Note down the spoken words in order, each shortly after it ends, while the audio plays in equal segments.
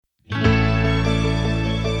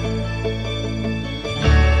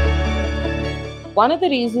One of the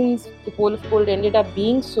reasons the Pole of Gold ended up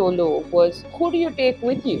being solo was, who do you take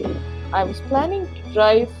with you? I was planning to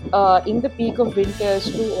drive in the peak of winters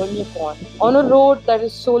to Onyapon on a road that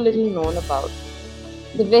is so little known about.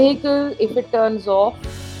 The vehicle, if it turns off,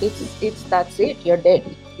 it's that's it. You're dead.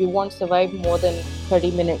 You won't survive more than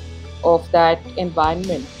 30 minutes of that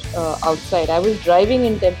environment outside. I was driving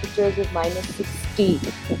in temperatures of minus 60.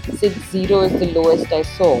 60 is the lowest I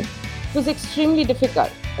saw. It was extremely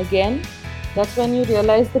difficult. Again, that's when you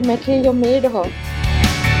realize the metal you're made of.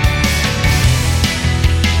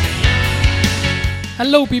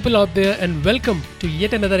 Hello, people out there, and welcome to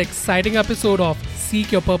yet another exciting episode of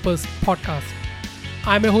Seek Your Purpose podcast.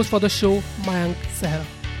 I'm your host for the show, Mayank Sehra.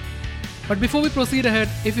 But before we proceed ahead,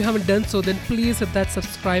 if you haven't done so, then please hit that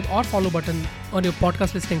subscribe or follow button on your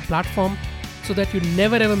podcast listening platform so that you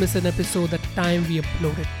never ever miss an episode the time we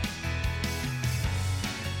upload it.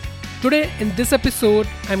 Today, in this episode,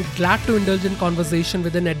 I'm glad to indulge in conversation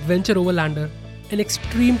with an adventure overlander, an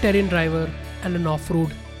extreme terrain driver, and an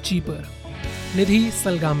off-road jeeper. Nidhi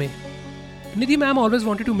Salgame. Nidhi ma'am always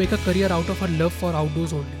wanted to make a career out of her love for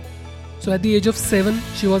outdoors only. So at the age of 7,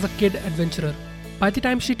 she was a kid adventurer. By the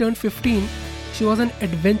time she turned 15, she was an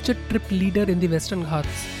adventure trip leader in the Western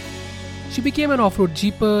Ghats. She became an off-road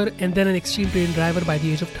jeeper and then an extreme terrain driver by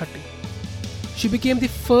the age of 30. She became the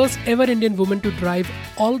first ever Indian woman to drive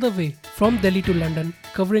all the way from Delhi to London,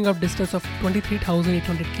 covering a distance of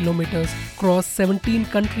 23,800 kilometers across 17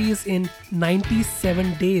 countries in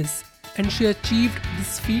 97 days. And she achieved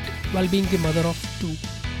this feat while being the mother of 2.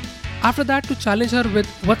 After that, to challenge her with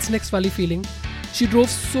What's Next Valley feeling, she drove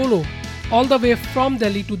solo all the way from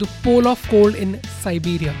Delhi to the Pole of Cold in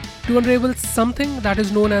Siberia to unravel something that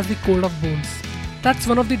is known as the Cold of Bones. That's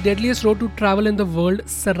one of the deadliest roads to travel in the world,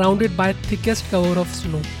 surrounded by thickest cover of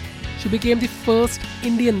snow. She became the first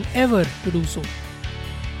Indian ever to do so.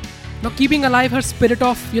 Now, keeping alive her spirit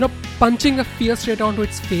of, punching a fear straight onto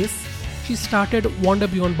its face, she started Wander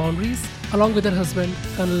Beyond Boundaries along with her husband,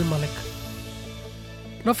 Colonel Malik.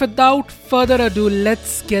 Now, without further ado,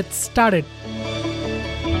 let's get started.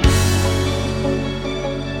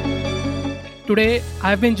 Today,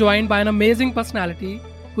 I've been joined by an amazing personality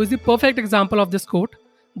who is the perfect example of this quote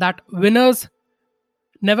that winners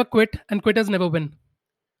never quit and quitters never win.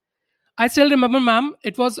 I still remember, ma'am,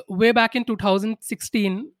 it was way back in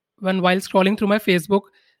 2016 when, while scrolling through my Facebook,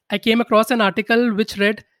 I came across an article which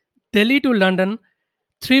read, Delhi to London,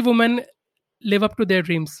 3 women live up to their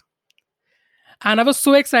dreams. And I was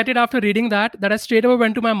so excited after reading that I straight away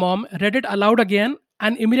went to my mom, read it aloud again,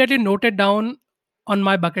 and immediately noted down on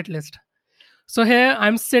my bucket list. So here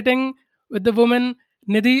I'm sitting with the woman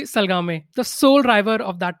Nidhi Salgame, the sole driver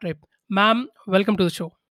of that trip. Ma'am, welcome to the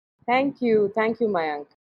show. Thank you, Mayank.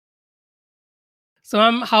 So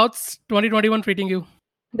ma'am, how's 2021 treating you?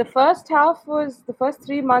 The first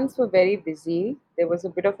 3 months were very busy. There was a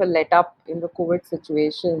bit of a let up in the COVID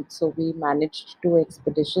situation, so we managed 2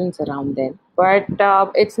 expeditions around then. But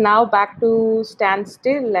it's now back to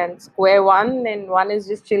standstill and square one, and one is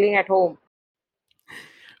just chilling at home.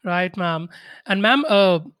 Right, ma'am. And ma'am,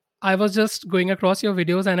 I was just going across your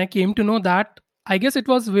videos and I came to know that I guess it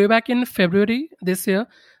was way back in February this year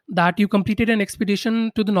that you completed an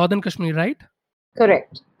expedition to the northern Kashmir, right?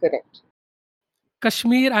 Correct.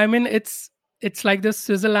 Kashmir, I mean, it's like the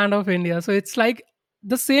Switzerland of India. So it's like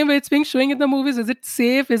the same way it's being showing in the movies. Is it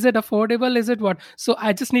safe? Is it affordable? Is it what? So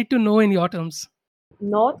I just need to know in your terms.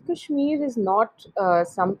 North Kashmir is not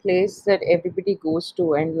some place that everybody goes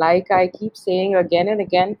to. And like I keep saying again and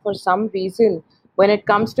again, for some reason, when it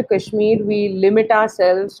comes to Kashmir, we limit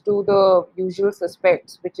ourselves to the usual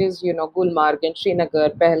suspects, which is, Gulmarg and Srinagar,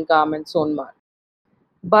 Pahalgam and Sonmarg.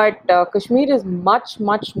 But Kashmir is much,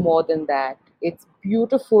 much more than that. It's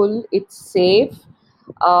beautiful, it's safe,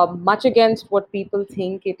 much against what people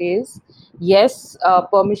think it is. Yes,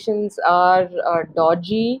 permissions are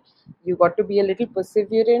dodgy. You got to be a little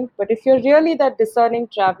perseverant. But if you're really that discerning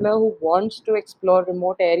traveler who wants to explore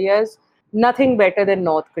remote areas, nothing better than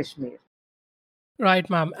North Kashmir. Right,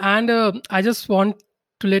 ma'am. And I just want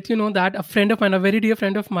to let you know that a friend of mine, a very dear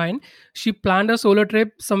friend of mine, she planned a solo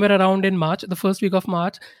trip somewhere around in March, the first week of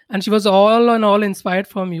March, and she was all in all inspired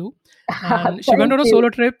from you. And she went Thank on a you.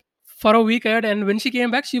 solo trip for a week ahead, and when she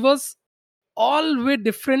came back, she was all way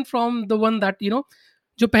different from the one that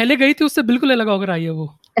जो पहले गई थी उससे बिल्कुल अलग होकर आई है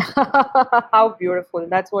वो. How beautiful.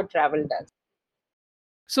 That's what travel does.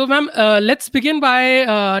 So, ma'am, let's begin by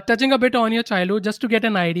touching a bit on your childhood just to get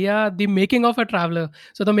an idea, the making of a traveler.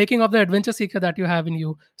 So, the making of the adventure seeker that you have in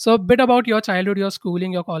you. So, a bit about your childhood, your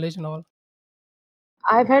schooling, your college, and all.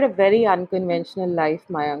 I've had a very unconventional life,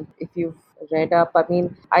 Mayank. If you've read up. I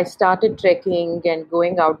mean, I started trekking and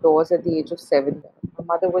going outdoors at the age of 7. My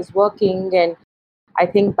mother was working, and I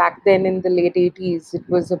think back then in the late 80s, it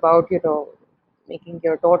was about, making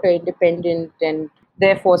your daughter independent and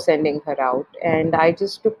therefore sending her out. And I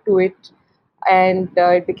just took to it, and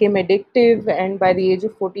it became addictive. And by the age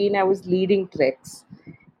of 14, I was leading treks.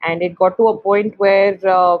 And it got to a point where,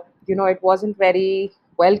 it wasn't very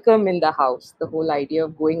welcome in the house, the whole idea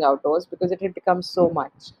of going outdoors, because it had become so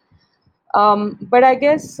much. But I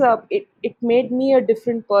guess it made me a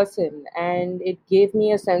different person, and it gave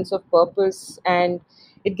me a sense of purpose, and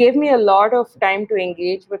it gave me a lot of time to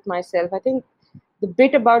engage with myself. I think the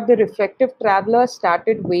bit about the reflective traveler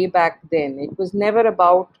started way back then. It was never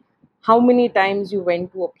about how many times you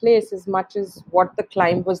went to a place as much as what the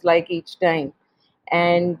climb was like each time,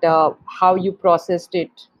 and how you processed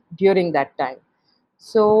it during that time.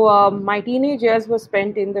 So, my teenage years were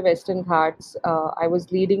spent in the Western Ghats. I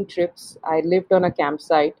was leading trips. I lived on a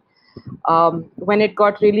campsite. When it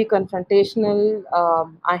got really confrontational,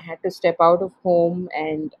 I had to step out of home,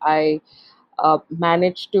 and I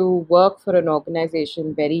managed to work for an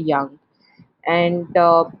organization very young and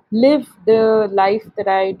live the life that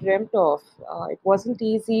I dreamt of. It wasn't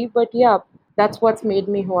easy, but yeah, that's what's made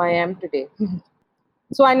me who I am today.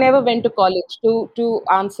 So I never went to college, to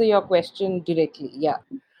answer your question directly. Yeah.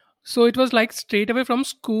 So it was like straight away from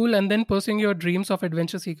school and then pursuing your dreams of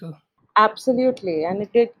adventure seeker. Absolutely. And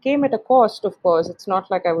it came at a cost, of course. It's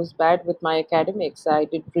not like I was bad with my academics. I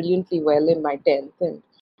did brilliantly well in my 10th. And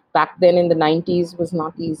back then in the 90s was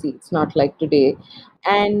not easy. It's not like today.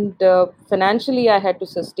 And financially, I had to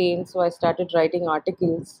sustain. So I started writing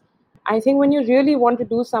articles. I think when you really want to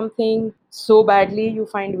do something so badly, you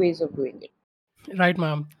find ways of doing it. Right,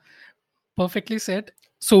 ma'am. Perfectly said.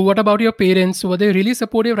 So what about your parents? Were they really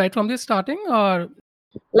supportive right from the starting, or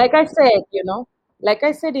Like I said, like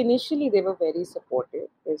I said, initially they were very supportive.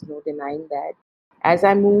 There's no denying that. As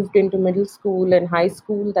I moved into middle school and high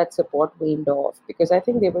school, that support waned off because I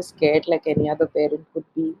think they were scared like any other parent would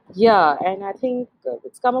be. Yeah, and I think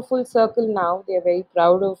it's come a full circle now. They're very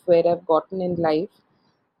proud of where I've gotten in life.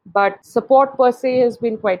 But support per se has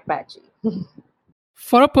been quite patchy.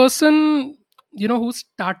 for a person who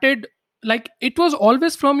started, like, it was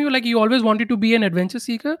always from you, like you always wanted to be an adventure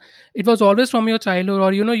seeker? It was always from your childhood,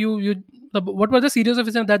 or what were the series of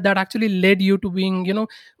events that actually led you to being,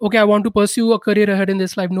 okay, I want to pursue a career ahead in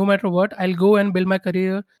this life, no matter what, I'll go and build my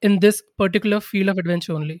career in this particular field of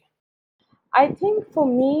adventure only? I think for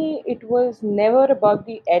me, it was never about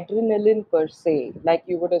the adrenaline per se, like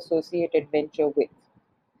you would associate adventure with.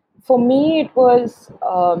 For me, it was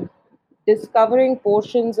discovering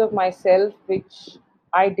portions of myself which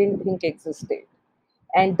I didn't think existed.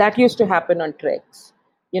 And that used to happen on treks.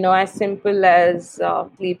 As simple as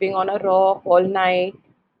sleeping on a rock all night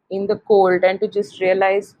in the cold, and to just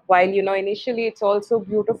realize while, initially it's also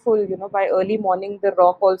beautiful, by early morning, the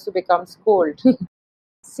rock also becomes cold.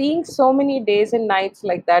 Seeing so many days and nights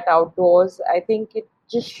like that outdoors, I think it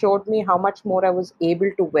just showed me how much more I was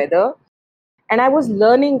able to weather, and I was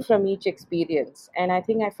learning from each experience, and I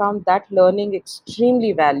think I found that learning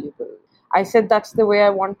extremely valuable. I said that's the way I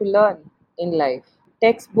want to learn in life.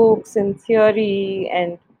 Textbooks and theory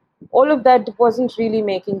and all of that wasn't really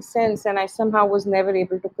making sense, and I somehow was never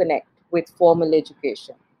able to connect with formal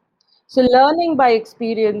education. So learning by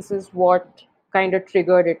experience is what kind of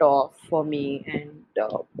triggered it off for me, and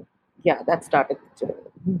yeah, that started the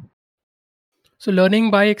journey. So learning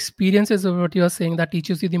by experience is what you're saying that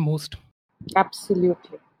teaches you the most.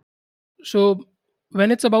 Absolutely. So when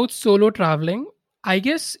it's about solo traveling, I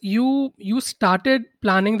guess you started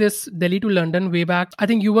planning this Delhi to London way back. I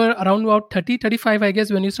think you were around about 30, 35, I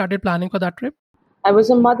guess, when you started planning for that trip. I was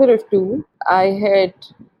a mother of two. I had,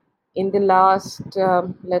 in the last,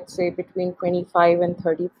 let's say, between 25 and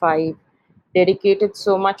 35, dedicated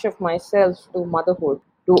so much of myself to motherhood,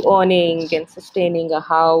 to earning and sustaining a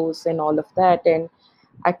house and all of that. And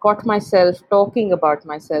I caught myself talking about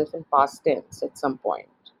myself in past tense at some point.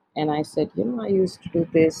 And I said, I used to do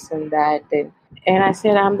this and that. And I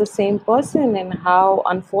said, I'm the same person. And how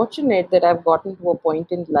unfortunate that I've gotten to a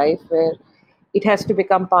point in life where it has to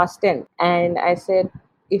become past tense. And I said,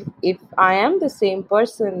 if I am the same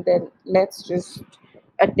person, then let's just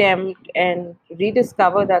attempt and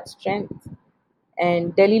rediscover that strength.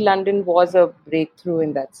 And Delhi London was a breakthrough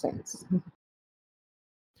in that sense.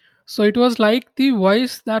 So it was like the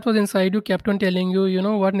voice that was inside you kept on telling you, you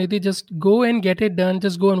know what, Nidhi, just go and get it done.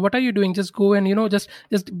 Just go and what are you doing? Just go and just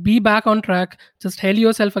be back on track. Just tell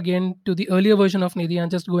yourself again to the earlier version of Nidhi and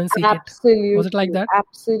just go and seek it. Was it like Absolutely, that?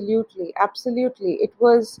 absolutely, absolutely. It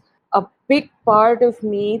was a big part of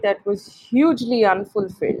me that was hugely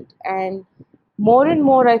unfulfilled. And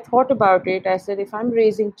more I thought about it, I said, if I'm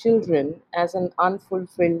raising children as an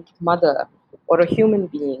unfulfilled mother or a human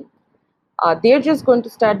being, they're just going to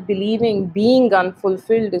start believing being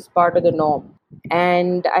unfulfilled is part of the norm.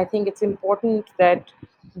 And I think it's important that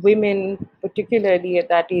women, particularly at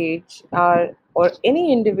that age, are, or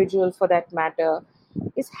any individual for that matter,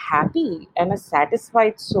 is happy and a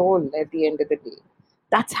satisfied soul at the end of the day.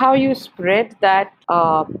 That's how you spread that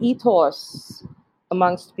ethos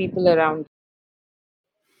amongst people around.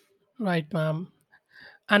 Right, ma'am.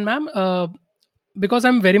 And ma'am, because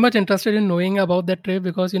I'm very much interested in knowing about that trip,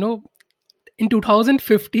 because in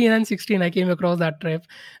 2015 and 16 I came across that trip,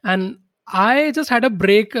 and I just had a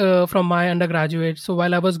break from my undergraduate. So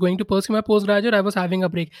while I was going to pursue my postgraduate, I was having a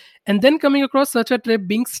break, and then coming across such a trip,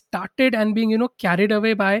 being started and being carried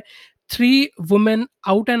away by three women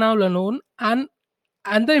out and out alone.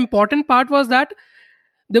 And the important part was that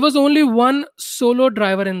there was only one solo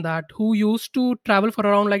driver in that, who used to travel for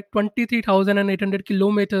around like 23,800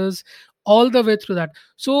 kilometers all the way through that.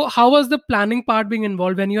 So how was the planning part being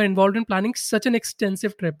involved when you're involved in planning such an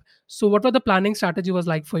extensive trip? So what were the planning strategy was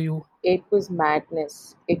like for you? It was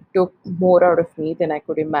madness. It took more out of me than I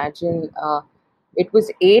could imagine. It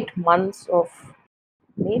was 8 months of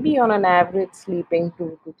maybe on an average sleeping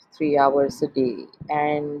 2 to 3 hours a day.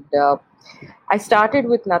 And I started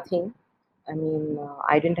with nothing. I mean,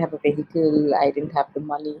 I didn't have a vehicle, I didn't have the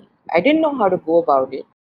money, I didn't know how to go about it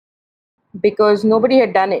because nobody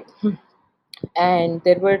had done it. And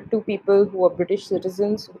there were two people who were British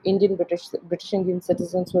citizens, British Indian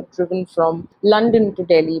citizens, who were driven from London to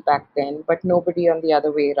Delhi back then, but nobody on the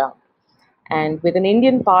other way around. And with an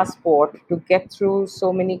Indian passport, to get through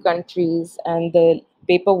so many countries and the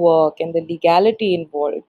paperwork and the legality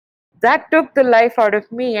involved, that took the life out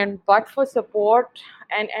of me. And but for support,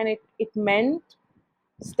 and it meant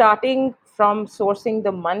starting from sourcing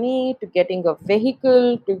the money to getting a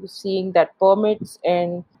vehicle to seeing that permits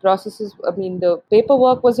and processes, I mean, the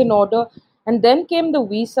paperwork was in order. And then came the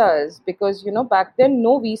visas, because back then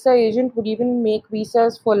no visa agent would even make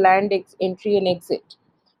visas for land entry and exit.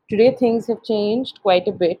 Today things have changed quite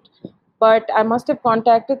a bit, but I must have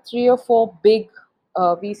contacted three or four big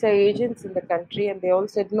visa agents in the country, and they all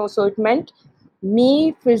said no. So it meant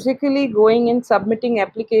me physically going and submitting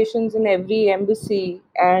applications in every embassy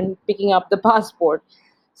and picking up the passport.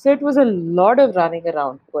 So it was a lot of running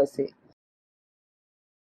around per se.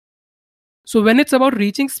 So when it's about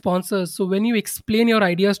reaching sponsors, so when you explain your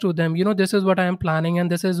ideas to them, this is what I am planning and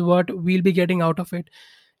this is what we'll be getting out of it.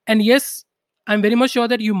 And yes, I'm very much sure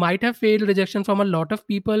that you might have failed rejection from a lot of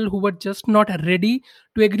people who were just not ready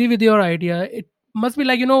to agree with your idea. It must be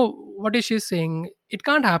like, what is she saying? It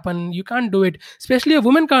can't happen. You can't do it. Especially a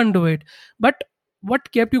woman can't do it. But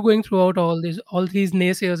what kept you going throughout all these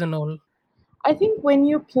naysayers and all? I think when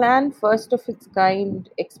you plan first of its kind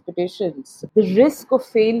expeditions, the risk of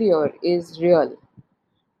failure is real.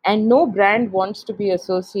 And no brand wants to be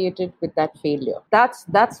associated with that failure.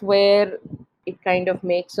 That's where it kind of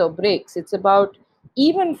makes or breaks. It's about,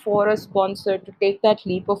 even for a sponsor to take that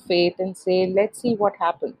leap of faith and say, let's see what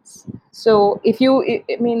happens. So if you,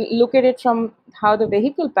 I mean, look at it from how the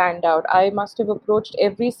vehicle panned out. I must have approached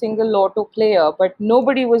every single lotto player, but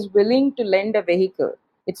nobody was willing to lend a vehicle.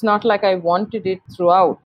 It's not like I wanted it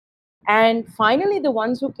throughout. And finally, the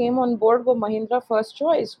ones who came on board were Mahindra First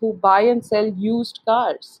Choice, who buy and sell used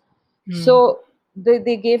cars. Hmm. So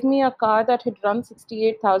they gave me a car that had run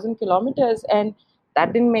 68,000 kilometers, and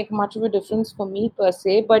that didn't make much of a difference for me per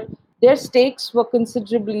se, but their stakes were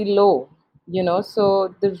considerably low.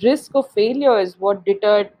 So the risk of failure is what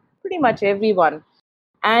deterred pretty much everyone.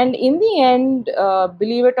 And in the end,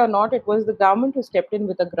 believe it or not, it was the government who stepped in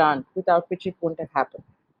with a grant, without which it wouldn't have happened.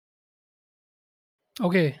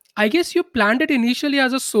 Okay. I guess you planned it initially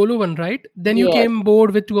as a solo one, right? Then you Yes. came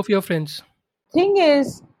board with two of your friends. Thing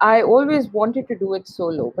is, I always wanted to do it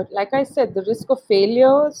solo, but like I said, the risk of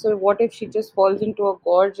failure. So, what if she just falls into a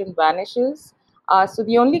gorge and vanishes? So,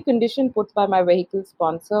 the only condition put by my vehicle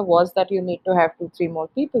sponsor was that you need to have two, three more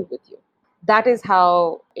people with you. That is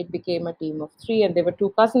how it became a team of three, and they were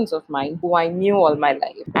two cousins of mine who I knew all my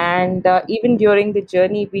life. And even during the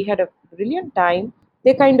journey, we had a brilliant time.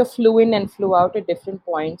 They kind of flew in and flew out at different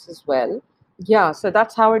points as well. Yeah, so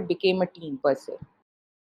that's how it became a team per se.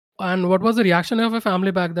 And what was the reaction of your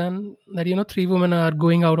family back then that, three women are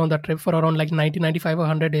going out on that trip for around like 90, 95, or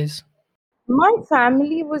 100 days? My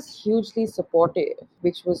family was hugely supportive,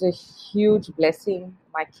 which was a huge blessing.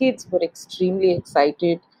 My kids were extremely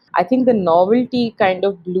excited. I think the novelty kind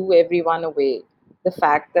of blew everyone away. the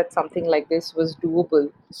fact that something like this was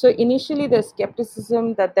doable. So initially, there's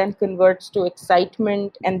skepticism that then converts to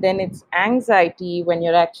excitement, and then it's anxiety when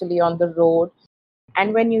you're actually on the road.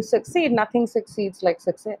 And when you succeed, nothing succeeds like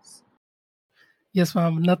success. Yes,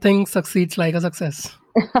 ma'am. Nothing succeeds like a success.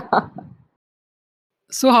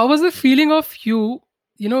 So, how was the feeling of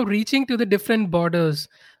reaching to the different borders,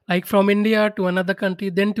 like from India to another country,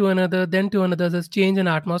 then to another, then to another? There's change in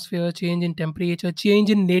atmosphere, change in temperature, change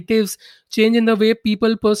in natives, change in the way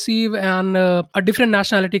people perceive, and a different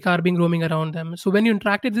nationality car being roaming around them. So, when you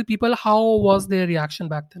interacted with people, how was their reaction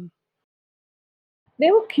back then?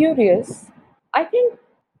 They were curious. I think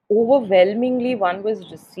overwhelmingly one was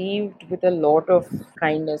received with a lot of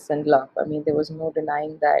kindness and love. I mean, there was no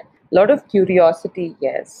denying that. A lot of curiosity,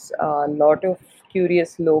 yes. A lot of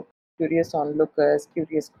curious onlookers,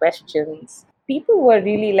 curious questions. People were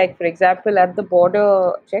really like, for example, at the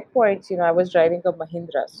border checkpoints, I was driving a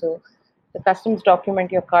Mahindra. So the customs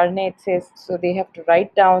document your car name, it says, so they have to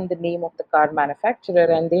write down the name of the car manufacturer,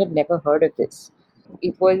 and they had never heard of this.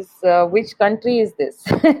 It was, which country is this?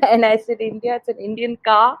 And I said, India. It's an Indian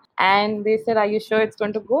car. And they said, are you sure it's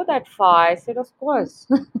going to go that far? I said, of course.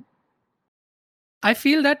 I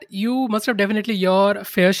feel that you must have definitely your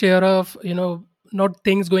fair share of, not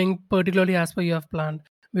things going particularly as per you have planned.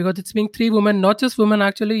 Because it's being three women, not just women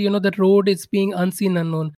actually, that road is being unseen,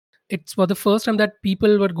 unknown. It's for the first time that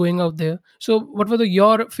people were going out there. So what were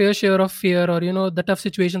your fair share of fear or, the tough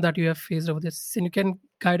situation that you have faced over this? And you can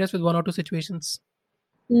guide us with one or two situations.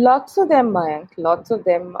 Lots of them, Mayank. Lots of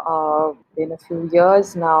them. Been a few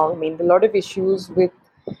years now. I mean, a lot of issues with.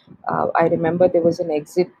 I remember there was an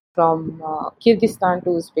exit from Kyrgyzstan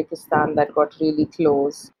to Uzbekistan that got really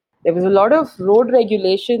close. There was a lot of road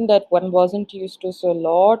regulation that one wasn't used to. So a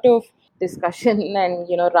lot of discussion and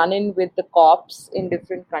run-in with the cops in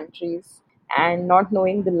different countries and not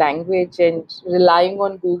knowing the language and relying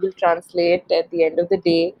on Google Translate at the end of the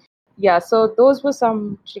day. Yeah, so those were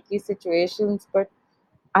some tricky situations, but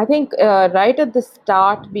I think right at the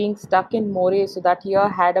start, being stuck in Moreh, so that year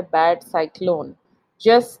had a bad cyclone.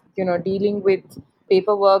 Just dealing with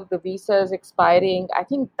paperwork, the visas expiring. I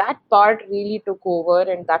think that part really took over,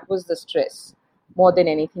 and that was the stress more than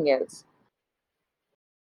anything else.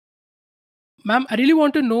 Ma'am, I really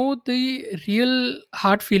want to know the real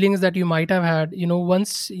heart feelings that you might have had,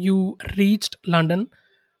 once you reached London,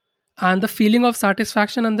 and the feeling of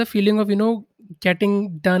satisfaction and the feeling of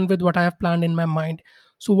getting done with what I have planned in my mind.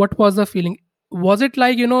 So what was the feeling? Was it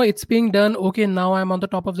like it's being done, okay, now I'm on the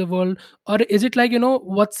top of the world? Or is it like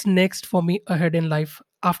what's next for me ahead in life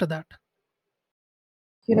after that?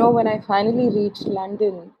 When I finally reached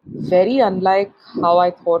London, very unlike how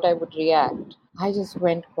I thought I would react, I just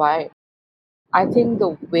went quiet. I think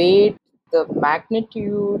the weight, the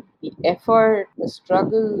magnitude, the effort, the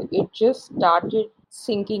struggle, it just started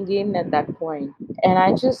sinking in at that point. And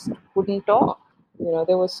I just wouldn't talk.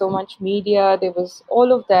 There was so much media, there was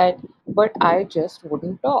all of that, but I just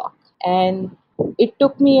wouldn't talk. And it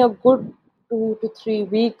took me a good 2 to 3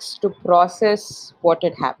 weeks to process what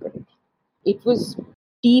had happened. It was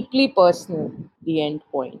deeply personal, the end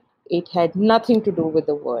point. It had nothing to do with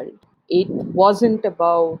the world. It wasn't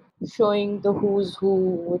about showing the who's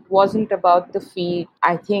who. It wasn't about the feat.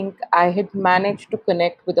 I think I had managed to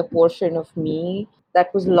connect with a portion of me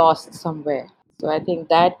that was lost somewhere. So I think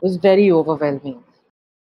that was very overwhelming.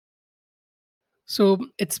 So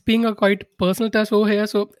it's being a quite personal touch over here.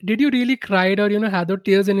 So did you really cried or had those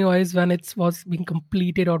tears in your eyes when it was being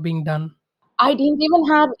completed or being done? I didn't even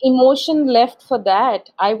have emotion left for that.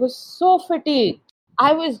 I was so fatigued.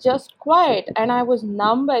 I was just quiet and I was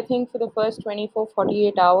numb, I think, for the first 24,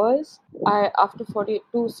 48 hours. After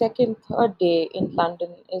 42 second, third day in London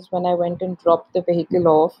is when I went and dropped the vehicle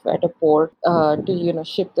off at a port to,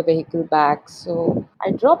 ship the vehicle back. So I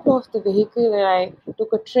dropped off the vehicle and I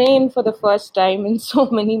took a train for the first time in so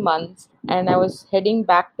many months. And I was heading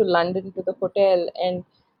back to London to the hotel. And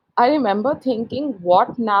I remember thinking,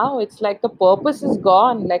 what now? It's like the purpose is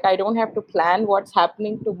gone. Like I don't have to plan what's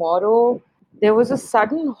happening tomorrow. There was a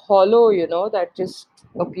sudden hollow, that just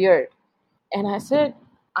appeared. And I said,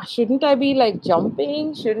 shouldn't I be like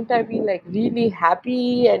jumping? Shouldn't I be like really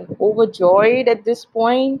happy and overjoyed at this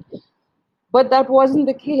point? But that wasn't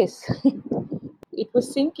the case. It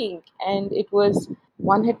was sinking, and it was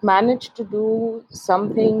one had managed to do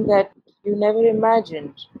something that you never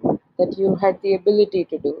imagined that you had the ability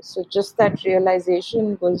to do. So just that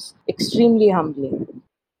realization was extremely humbling.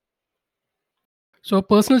 So a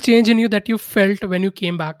personal change in you that you felt when you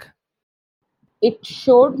came back. It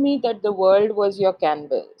showed me that the world was your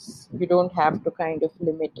canvas. You don't have to kind of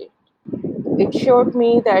limit it. It showed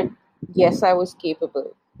me that yes, I was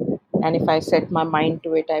capable. And if I set my mind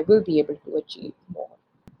to it, I will be able to achieve more.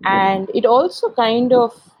 And it also kind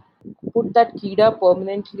of put that kida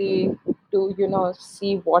permanently to,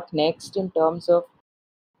 see what next in terms of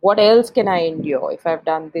what else can I endure. If I've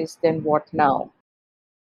done this, then what now?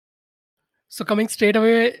 So coming straight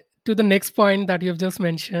away to the next point that you've just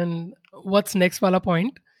mentioned, what's next wala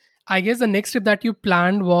point? I guess the next trip that you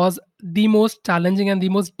planned was the most challenging and the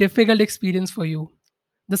most difficult experience for you.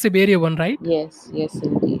 The Siberia one, right? Yes, yes,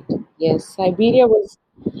 indeed. Yes, Siberia was,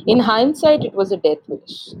 in hindsight, it was a death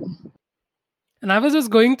wish. And I was just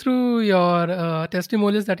going through your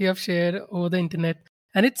testimonials that you have shared over the internet,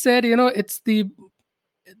 and it said, it's the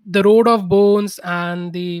road of bones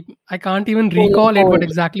and the I can't even Pole of recall it. What cold.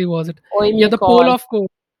 exactly was it? Yeah, the pole Oymyakon. of coal.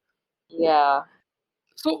 Yeah.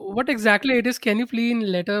 So, what exactly it is? Can you please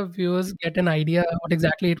let our viewers get an idea what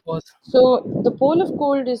exactly it was? So the pole of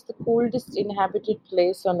cold is the coldest inhabited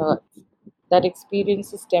place on Earth that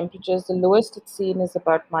experiences temperatures. The lowest it's seen is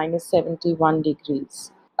about minus 71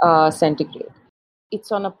 degrees centigrade.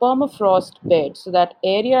 It's on a permafrost bed, so that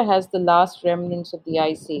area has the last remnants of the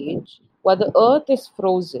ice age, while the earth is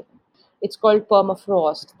frozen. It's called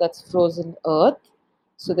permafrost, that's frozen earth.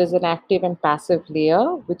 So there's an active and passive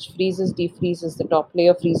layer which freezes, defreezes. The top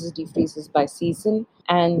layer freezes, defreezes by season,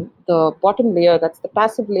 and the bottom layer, that's the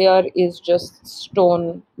passive layer, is just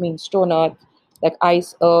stone, means stone earth, like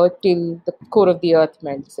ice earth till the core of the earth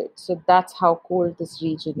melts it. So that's how cold this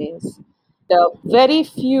region is. Very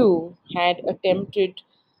few had attempted.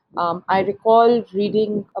 I recall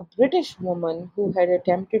reading a British woman who had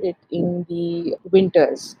attempted it in the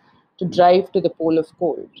winters to drive to the pole of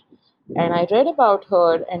cold. And I read about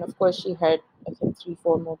her, and of course, she had, I think, three,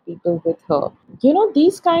 four more people with her.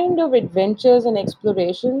 These kind of adventures and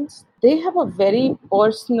explorations, they have a very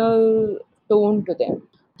personal tone to them.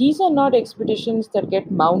 These are not expeditions that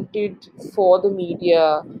get mounted for the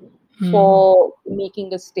media, Hmm. for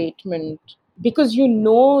making a statement, because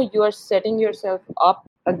you are setting yourself up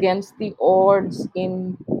against the odds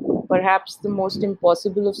in perhaps the most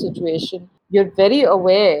impossible of situation. You're very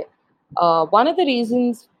aware. One of the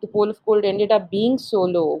reasons the pole of cold ended up being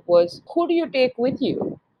solo was, who do you take with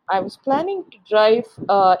you? I was planning to drive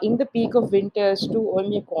in the peak of winters to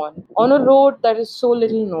Oymyakon on a road that is so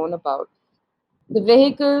little known about. The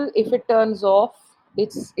vehicle, if it turns off,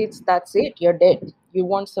 it's that's it. You're dead. You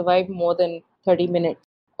won't survive more than 30 minutes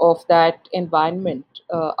of that environment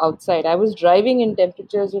outside. I was driving in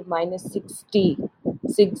temperatures of minus 60.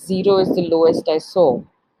 60 is the lowest I saw.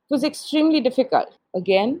 It was extremely difficult.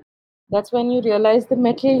 Again, that's when you realize the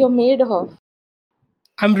metal you're made of.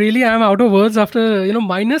 I'm out of words after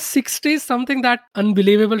minus 60 is something that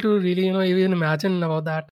unbelievable to really even imagine about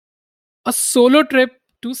that. A solo trip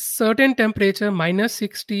to certain temperature minus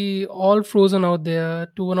 60, all frozen out there,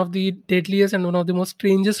 to one of the deadliest and one of the most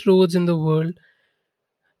strangest roads in the world.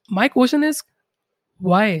 My question is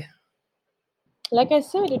why? Like I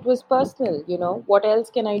said, it was personal. What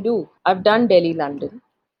else can I do? I've done Delhi, London.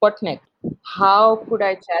 What next? How could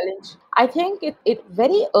I challenge? I think it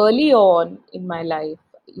very early on in my life,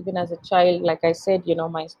 even as a child, like I said,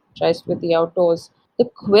 my choice with the outdoors. The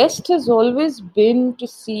quest has always been to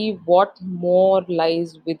see what more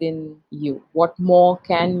lies within you, what more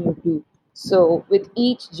can you do. So with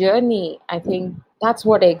each journey, I think that's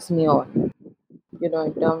what eggs me on,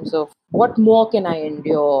 in terms of what more can I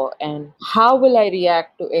endure and how will I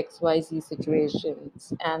react to XYZ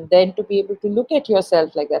situations, and then to be able to look at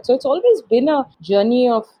yourself like that. So it's always been a journey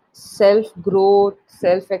of self growth,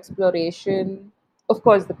 self exploration. Of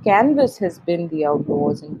course, the canvas has been the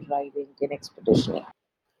outdoors and driving and expeditioning.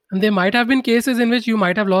 And there might have been cases in which you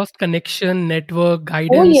might have lost connection, network, Oh,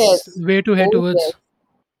 guidance, yes. where to head Oh, yes. towards.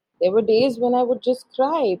 There were days when I would just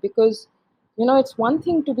cry because, it's one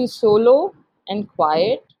thing to be solo and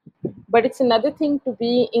quiet, but it's another thing to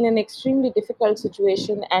be in an extremely difficult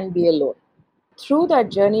situation and be alone. Through that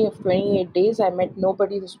journey of 28 days, I met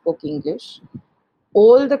nobody who spoke English.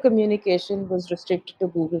 All the communication was restricted to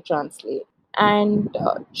Google Translate. And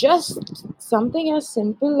just something as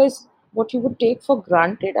simple as what you would take for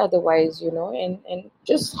granted otherwise, and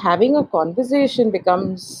just having a conversation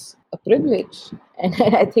becomes a privilege. And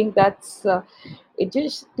I think it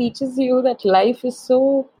just teaches you that life is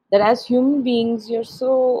so, that as human beings, you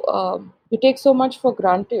take so much for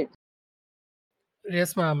granted.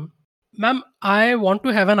 Yes, ma'am. Ma'am, I want to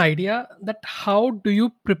have an idea that how do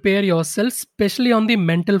you prepare yourself, especially on the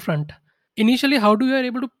mental front? Initially, how do you are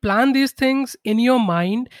able to plan these things in your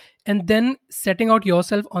mind and then setting out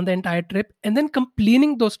yourself on the entire trip and then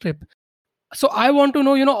completing those trip? So I want to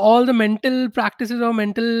know, all the mental practices or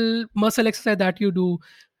mental muscle exercise that you do,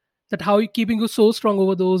 that how you keeping you so strong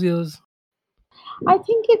over those years. I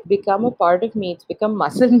think it become a part of me. It's become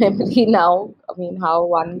muscle memory now. I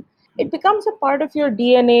mean, it becomes a part of your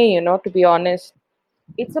DNA, to be honest.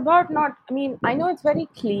 It's about not, I mean, I know it's very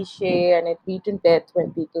cliche and it's beaten death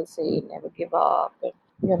when people say never give up and,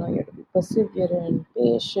 you have to be perseverant,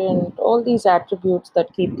 patient, all these attributes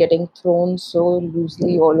that keep getting thrown so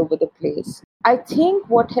loosely all over the place. I think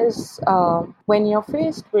when you're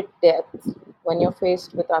faced with death, when you're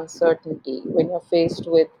faced with uncertainty, when you're faced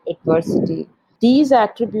with adversity, these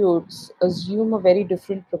attributes assume a very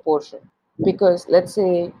different proportion. Because let's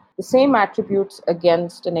say the same attributes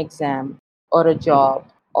against an exam or a job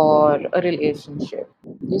or a relationship,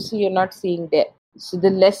 you see, you're not seeing death. So the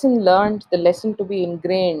lesson learned, the lesson to be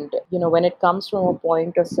ingrained, when it comes from a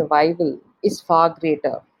point of survival, is far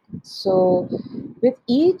greater. So with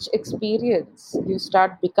each experience, you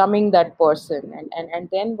start becoming that person. And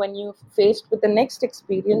then when you're faced with the next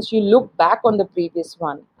experience, you look back on the previous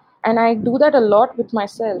one. And I do that a lot with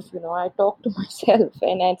myself. I talk to myself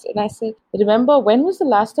and I say, remember, when was the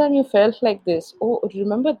last time you felt like this? Oh,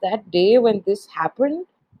 remember that day when this happened?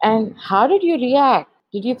 And how did you react?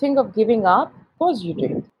 Did you think of giving up? Of course you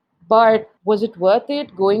did. But was it worth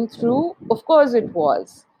it going through? Of course it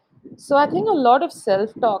was. So I think a lot of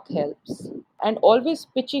self talk helps, and always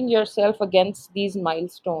pitching yourself against these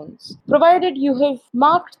milestones, provided you have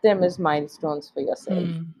marked them as milestones for yourself,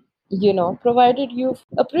 Hmm. provided you've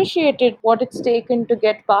appreciated what it's taken to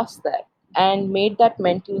get past that and made that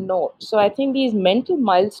mental note. So I think these mental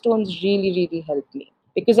milestones really, really help me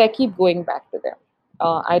because I keep going back to them.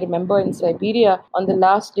 I remember in Siberia on the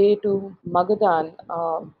last day to Magadan,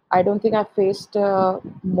 I don't think I faced a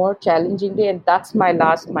more challenging day, and that's my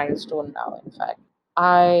last milestone now, in fact.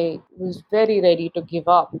 I was very ready to give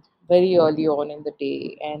up very early on in the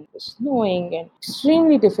day, and it was snowing and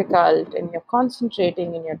extremely difficult, and you're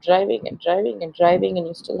concentrating and you're driving and driving and driving, and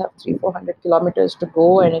you still have 300-400 kilometers to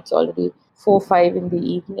go, and it's already 4-5 in the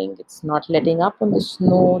evening. It's not letting up on the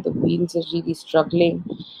snow, the wheels are really struggling.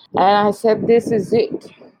 And I said, this is it.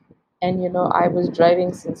 And I was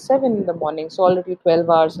driving since 7 in the morning, so already 12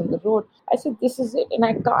 hours on the road. I said, this is it, and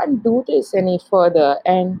I can't do this any further.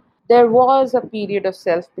 And there was a period of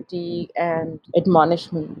self-pity and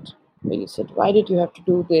admonishment where you said, why did you have to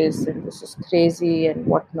do this, and this is crazy and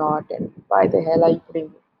whatnot, and why the hell are you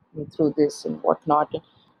putting me through this and whatnot.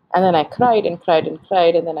 And then I cried and cried and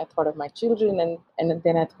cried, and then I thought of my children, and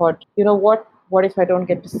then I thought, what if I don't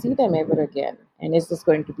get to see them ever again, and is this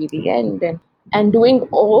going to be the end? And doing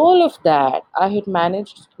all of that, I had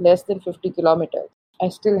managed less than 50 kilometers. I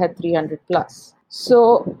still had 300 plus.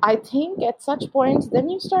 So I think at such points, then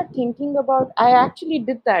you start thinking about, I actually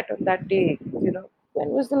did that on that day. When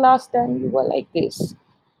was the last time you were like this?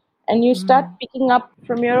 And you start Hmm. picking up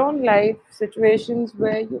from your own life situations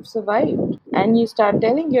where you've survived. And you start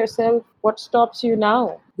telling yourself, what stops you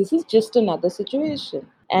now? This is just another situation.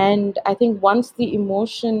 And I think once the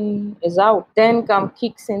emotion is out, then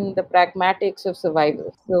kicks in the pragmatics of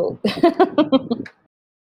survival. So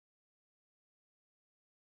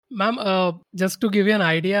Ma'am, just to give you an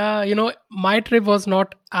idea, my trip was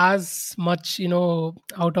not as much,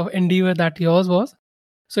 out of endeavor that yours was.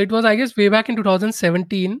 So it was, I guess, way back in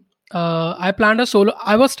 2017. I planned a solo.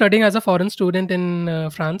 I was studying as a foreign student in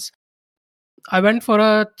France. I went for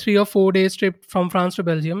a 3 or 4 days trip from France to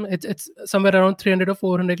Belgium. It's somewhere around 300 or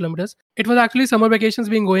 400 kilometers. It was actually summer vacations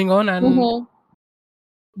being going on, and Mhm.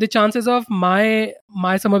 the chances of my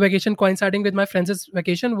summer vacation coinciding with my friends'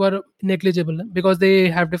 vacation were negligible because they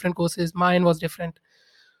have different courses. Mine was different.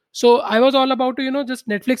 So I was all about to, just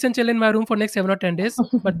Netflix and chill in my room for next 7 or 10 days.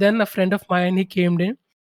 But then a friend of mine, he came in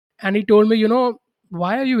and he told me,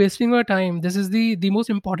 why are you wasting your time? This is the most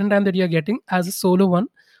important time that you're getting as a solo one.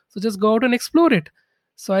 So just go out and explore it.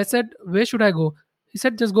 So I said, where should I go? He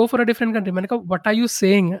said, just go for a different country. Manika, what are you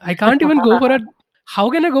saying? I can't even go for a, how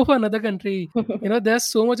can I go for another country? There's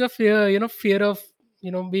so much of fear, fear of,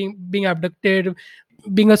 being abducted,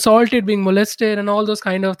 being assaulted, being molested, and all those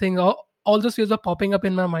kind of things. All those fears were popping up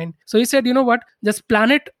in my mind. So he said, you know what? Just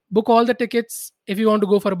plan it, book all the tickets. If you want to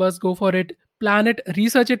go for a bus, go for it. Plan it,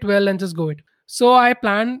 research it well, and just go it. So I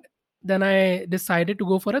planned. Then I decided to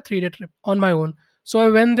go for a 3-day trip on my own. So I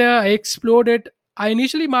went there. I explored it. I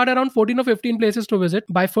initially marked around 14 or 15 places to visit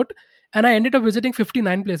by foot, and I ended up visiting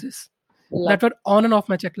 59 places that Love, were on and off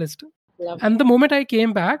my checklist. love. And the moment I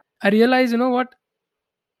came back, I realized, what,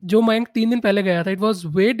 जो मैं 3 दिन पहले गया था, it was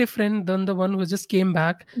way different than the one who just came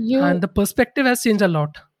back, You and the perspective has changed a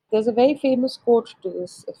lot. There's a very famous quote to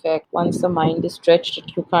this effect. Once the mind is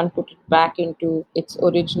stretched, you can't put it back into its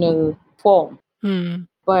original form. Hmm.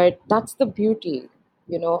 But that's the beauty.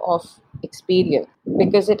 of experience,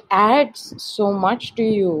 because it adds so much to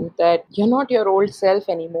you that you're not your old self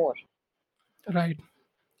anymore. Right.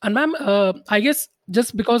 And ma'am, I guess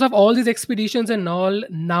just because of all these expeditions and all,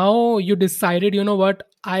 now you decided, you know what,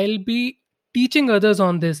 I'll be teaching others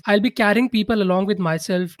on this. I'll be carrying people along with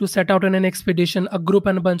myself to set out on an expedition, a group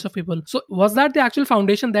and a bunch of people. So was that the actual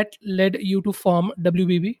foundation that led you to form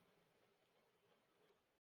WBB?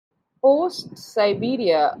 Post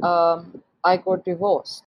Siberia, I got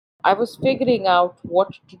divorced. I was figuring out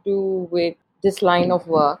what to do with this line of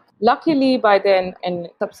work. Luckily, by then and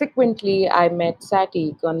subsequently, I met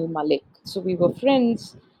Sati, Colonel Malik. So we were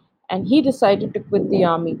friends, and he decided to quit the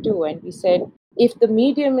army too. And we said, if the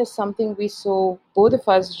medium is something we so both of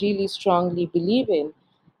us really strongly believe in,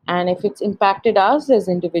 and if it's impacted us as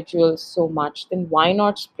individuals so much, then why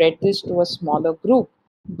not spread this to a smaller group?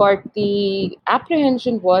 But the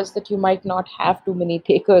apprehension was that you might not have too many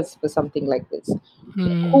takers for something like this.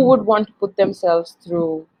 Who Hmm. would want to put themselves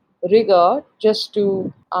through rigor just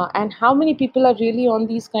to, and how many people are really on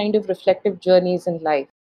these kind of reflective journeys in life?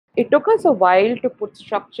 It took us a while to put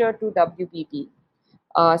structure to WBP.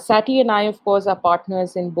 Sati and I, of course, are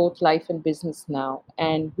partners in both life and business now,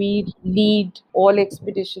 and we lead all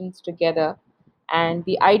expeditions together. And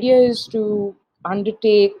the idea is to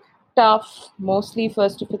undertake tough, mostly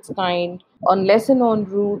first of its kind, on lesser known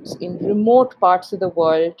routes in remote parts of the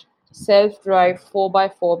world, self drive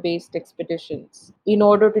 4x4 based expeditions in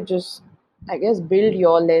order to just, I guess, build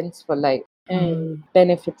your lens for life and Hmm.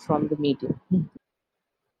 benefit from the medium.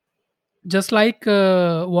 Just like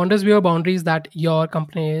Wanders Beyond Boundaries that your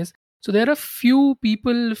company is. So there are few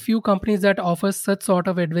people, few companies that offer such sort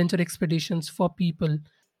of adventure expeditions for people.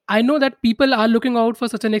 I know that people are looking out for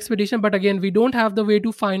such an expedition, but again, we don't have the way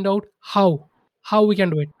to find out how we can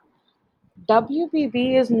do it.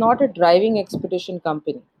 WBB is not a driving expedition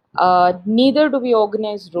company. Neither do we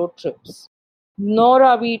organize road trips, nor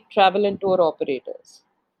are we travel and tour operators.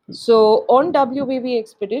 So, on WBB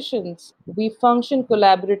expeditions, we function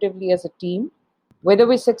collaboratively as a team. Whether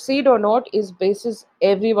we succeed or not is basis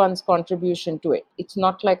everyone's contribution to it. It's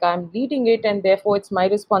not like I'm leading it and therefore it's my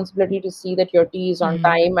responsibility to see that your tea is on Hmm.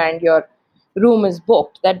 time and your room is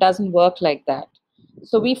booked. That doesn't work like that.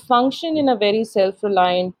 So we function in a very self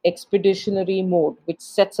reliant expeditionary mode, which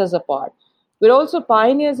sets us apart. We're also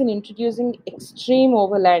pioneers in introducing extreme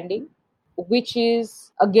overlanding, which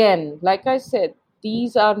is, again, like I said,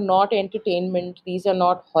 these are not entertainment, these are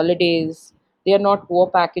not holidays, they are not tour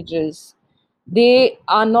packages, they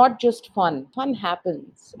are not just fun. Fun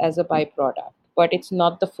happens as a byproduct, but it's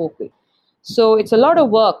not the focus. So it's a lot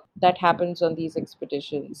of work that happens on these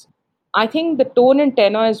expeditions. I think the tone and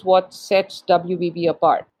tenor is what sets WBB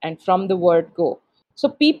apart, and from the word go. So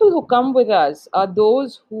people who come with us are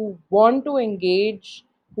those who want to engage,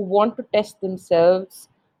 who want to test themselves,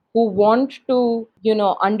 who want to,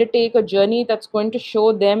 undertake a journey that's going to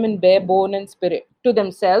show them in bare bone and spirit to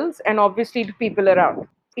themselves and obviously to people around.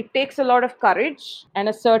 It takes a lot of courage and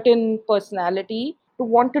a certain personality to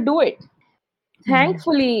want to do it. Hmm.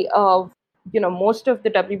 Thankfully, most of the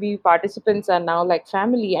WB participants are now like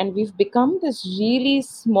family, and we've become this really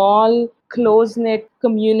small, close knit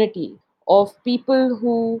community of people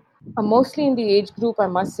who are mostly in the age group, I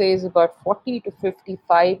must say, is about 40 to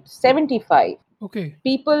 55, 75. Okay.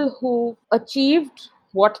 People who achieved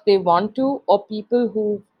what they want to, or people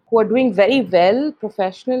who are doing very well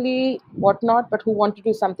professionally, whatnot, but who want to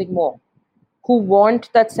do something more, who want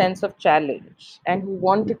that sense of challenge and who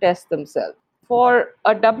want to test themselves. For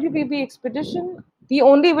a WBB expedition, the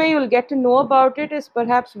only way you'll get to know about it is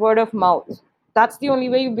perhaps word of mouth. That's the only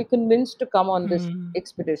way you'll be convinced to come on this Hmm.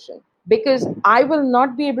 expedition. Because I will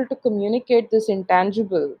not be able to communicate this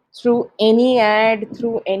intangible through any ad,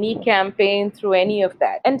 through any campaign, through any of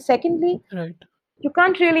that. And secondly, Right. you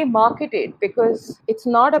can't really market it because it's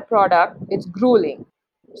not a product, it's grueling.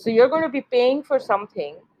 So you're going to be paying for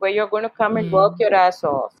something where you're going to come and work Hmm. your ass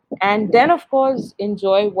off and then, of course,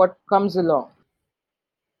 enjoy what comes along.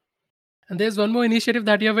 And there's one more initiative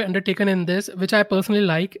that you have undertaken in this, which I personally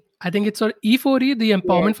like. I think it's for E4E, the Yes,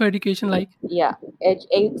 Empowerment for Education. Like, yeah,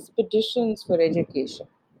 expeditions for education.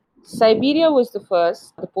 Siberia was the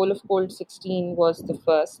first. The Pole of Cold 16 was the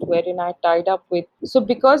first, wherein I tied up with. So,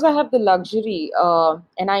 because I have the luxury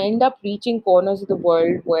and I end up reaching corners of the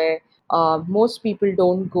world where most people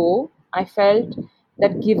don't go, I felt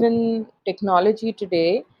that given technology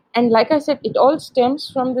today, and like I said, it all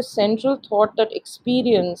stems from the central thought that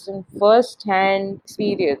experience and first hand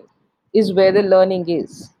experience is where the learning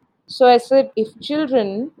is. So I said, if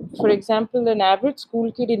children, for example, an average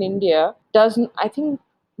school kid in India doesn't, I think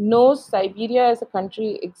knows Siberia as a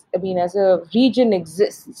country, as a region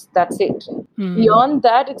exists. That's it. Hmm. Beyond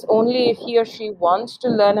that, it's only if he or she wants to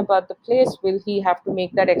learn about the place will he have to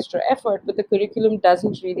make that extra effort. But the curriculum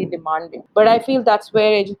doesn't really demand it. But I feel that's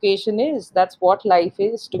where education is. That's what life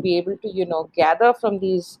is, to be able to, gather from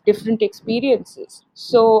these different experiences.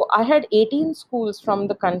 So I had 18 schools from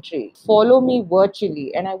the country follow me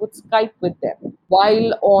virtually, and I would Skype with them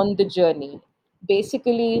while on the journey.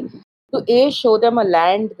 Basically, to A, show them a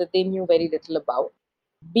land that they knew very little about.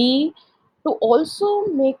 B, to also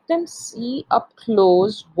make them see up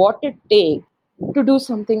close what it takes to do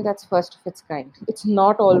something that's first of its kind. It's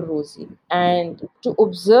not all rosy. And to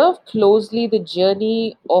observe closely the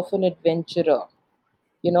journey of an adventurer.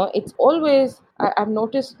 It's always, I've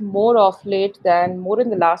noticed more of late than more in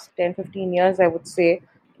the last 10, 15 years, I would say,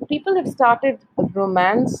 people have started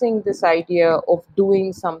romancing this idea of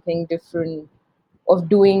doing something different, of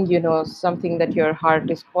doing, something that your heart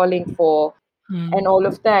is calling for, Hmm. and all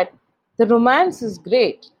of that. The romance is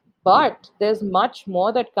great, but there's much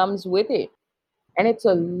more that comes with it. And it's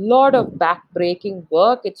a lot of back-breaking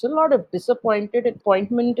work. It's a lot of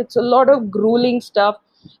disappointment. It's a lot of grueling stuff.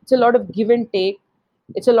 It's a lot of give and take.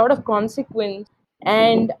 It's a lot of consequence.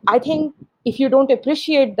 And I think if you don't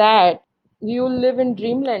appreciate that, you live in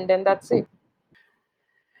dreamland, and that's it.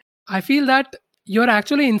 I feel that you're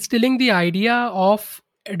actually instilling the idea of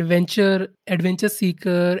adventure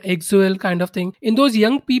seeker, exile kind of thing in those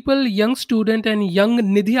young people, young student and young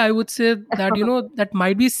Nidhi. I would say that that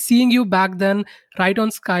might be seeing you back then, right on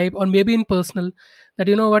Skype or maybe in personal. That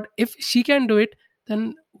what, if she can do it,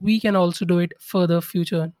 then we can also do it for the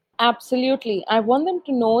future. Absolutely. I want them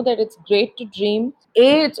to know that it's great to dream.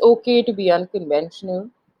 A, it's okay to be unconventional.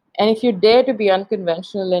 And if you dare to be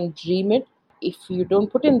unconventional and dream it, if you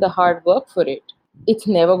don't put in the hard work for it, it's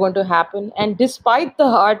never going to happen. And despite the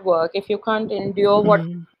hard work, if you can't endure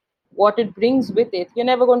Hmm. what it brings with it, you're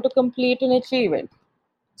never going to complete and achieve it.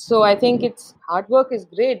 So I think it's hard work is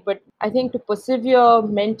great, but I think to persevere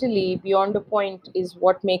mentally beyond a point is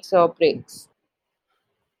what makes or breaks.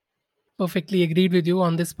 Perfectly agreed with you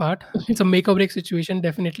on this part. It's a make or break situation,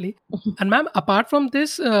 definitely. And ma'am, apart from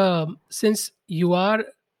this, since you are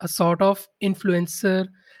a sort of influencer,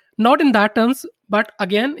 not in that terms, but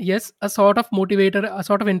again, yes, a sort of motivator, a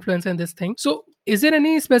sort of influencer in this thing. So, is there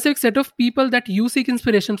any specific set of people that you seek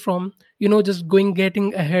inspiration from? Just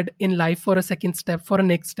getting ahead in life for a second step, for a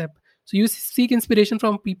next step. So, you seek inspiration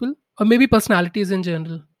from people, or maybe personalities in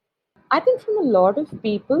general. I think from a lot of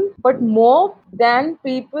people, but more than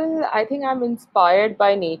people, I think I'm inspired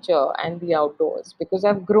by nature and the outdoors because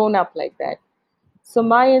I've grown up like that. So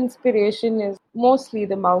my inspiration is mostly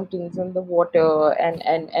the mountains and the water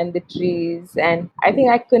and the trees. And I think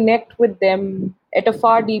I connect with them at a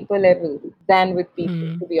far deeper level than with people,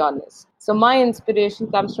 Hmm. to be honest. So my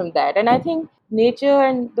inspiration comes from that. And I think nature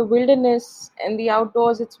and the wilderness and the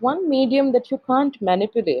outdoors, it's one medium that you can't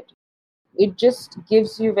manipulate. It just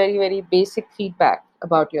gives you very, very basic feedback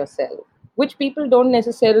about yourself, which people don't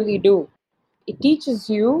necessarily do. It teaches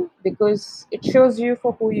you because it shows you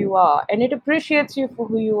for who you are and it appreciates you for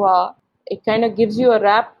who you are. It kind of gives you a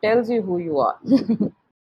rap, tells you who you are.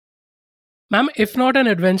 Ma'am, if not an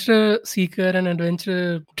adventure seeker, an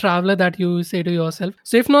adventure traveler that you say to yourself,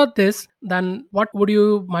 so if not this, then what would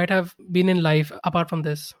you might have been in life apart from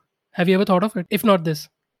this? Have you ever thought of it? If not this.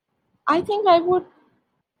 I think I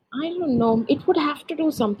don't know, it would have to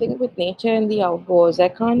do something with nature and the outdoors. I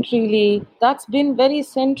can't really, that's been very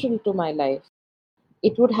central to my life.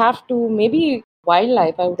 It would have to, maybe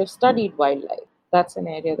wildlife. I would have studied wildlife. That's an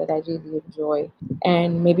area that I really enjoy.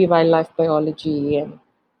 And maybe wildlife biology. And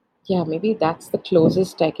yeah, maybe that's the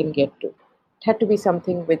closest I can get to. It had to be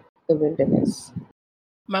something with the wilderness.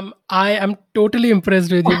 Ma'am, I am totally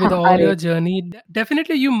impressed with you with all Are your journey.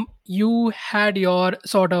 Definitely, you had your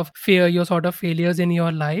sort of fear, your sort of failures in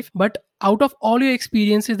your life, but out of all your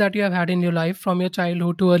experiences that you have had in your life, from your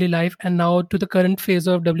childhood to early life, and now to the current phase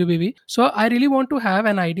of WBB, so I really want to have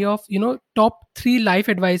an idea of top three life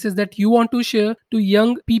advices that you want to share to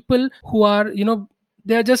young people who are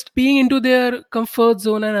they're just being into their comfort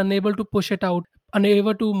zone and unable to push it out,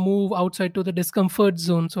 unable to move outside to the discomfort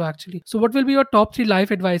zone. So what will be your top three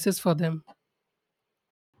life advices for them?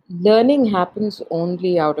 learning happens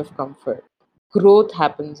only out of comfort. Growth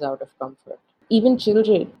happens out of comfort. Even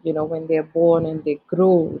children, when they're born and they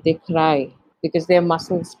grow, they cry because their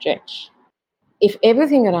muscles stretch. If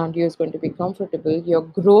everything around you is going to be comfortable, your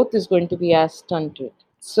growth is going to be as stunted.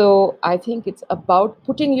 So I think it's about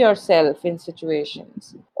putting yourself in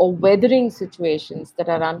situations or weathering situations that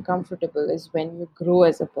are uncomfortable is when you grow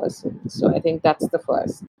as a person. So I think that's the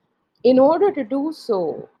first. In order to do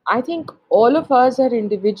so, I think all of us are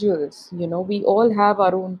individuals. We all have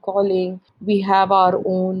our own calling, we have our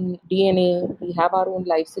own DNA, we have our own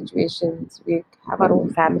life situations, we have our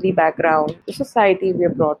own family background, the society we're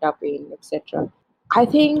brought up in, etc. I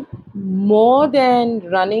think more than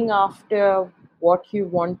running after what you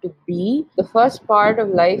want to be, the first part of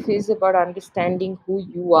life is about understanding who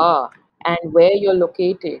you are and where you're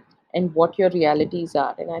located and what your realities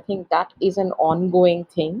are. And I think that is an ongoing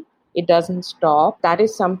thing. It doesn't stop. That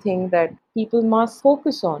is something that people must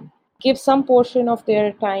focus on. Give some portion of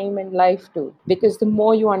their time and life to. Because the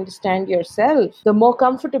more you understand yourself, the more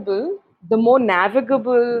comfortable, the more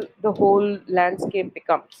navigable the whole landscape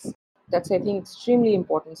becomes. That's, I think, extremely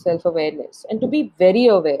important, self-awareness. And to be very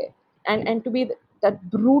aware and to be that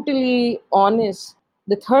brutally honest.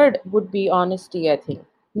 The third would be honesty, I think.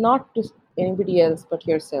 Not to anybody else but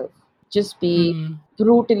yourself. Just be Hmm.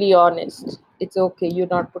 brutally honest. It's okay. You're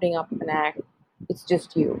not putting up an act. It's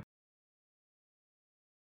just you.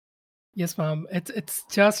 Yes, ma'am. It's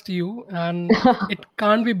just you, and it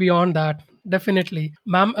can't be beyond that. Definitely,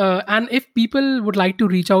 ma'am. And if people would like to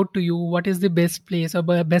reach out to you, what is the best place or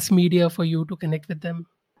best media for you to connect with them?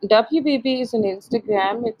 WBB is on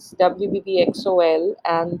Instagram, it's WBBXOL,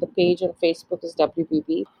 and the page on Facebook is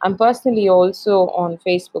WBB. I'm personally also on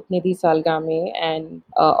Facebook, Nidhi Salgame, and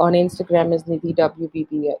on Instagram is Nidhi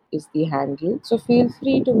WBB is the handle. So feel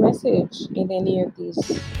free to message in any of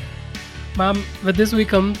these. Ma'am, with this we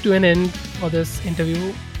come to an end for this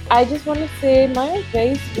interview. I just want to say, Maya,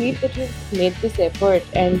 very sweet that you've made this effort,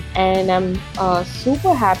 and I'm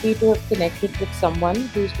super happy to have connected with someone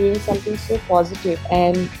who's doing something so positive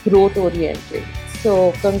and growth oriented.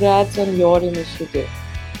 So, congrats on your initiative.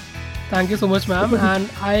 Thank you so much, ma'am. And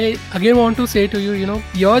I again want to say to you,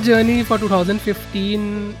 your journey for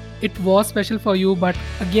 2015, it was special for you, but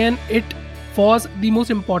again, it was the most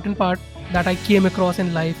important part that I came across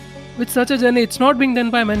in life. With such a journey, it's not being done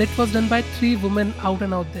by men, it was done by 3 women out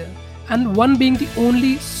and out there. And one being the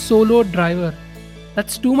only solo driver.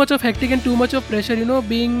 That's too much of hectic and too much of pressure,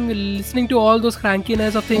 being listening to all those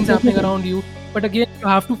crankiness of things happening around you. But again, you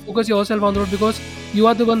have to focus yourself on the road because you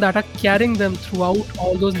are the one that are carrying them throughout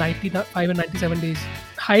all those 95 and 97 days.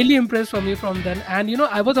 Highly impressed from you from then. And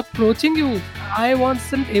I was approaching you. I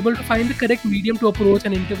wasn't able to find the correct medium to approach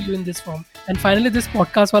an interview in this form. And finally, this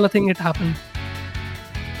podcast wala thing, it happened.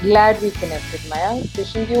 Glad we connected, Maya.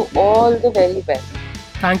 Wishing you all the very best.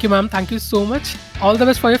 Thank you, ma'am. Thank you so much. All the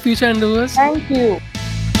best for your future endeavors. Thank you.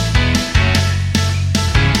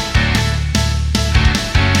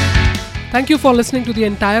 Thank you for listening to the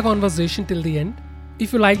entire conversation till the end.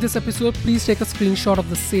 If you like this episode, please take a screenshot of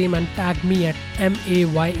the same and tag me at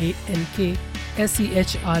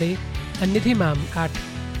MAYANKSEHRA and Nidhi ma'am at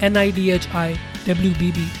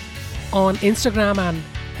NIDHIWBB on Instagram and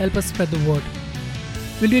help us spread the word.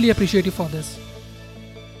 We'll really appreciate you for this.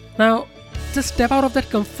 Now, just step out of that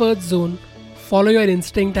comfort zone, follow your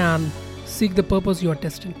instinct and seek the purpose you are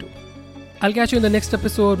destined to. I'll catch you in the next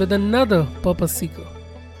episode with another purpose seeker.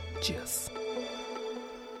 Cheers.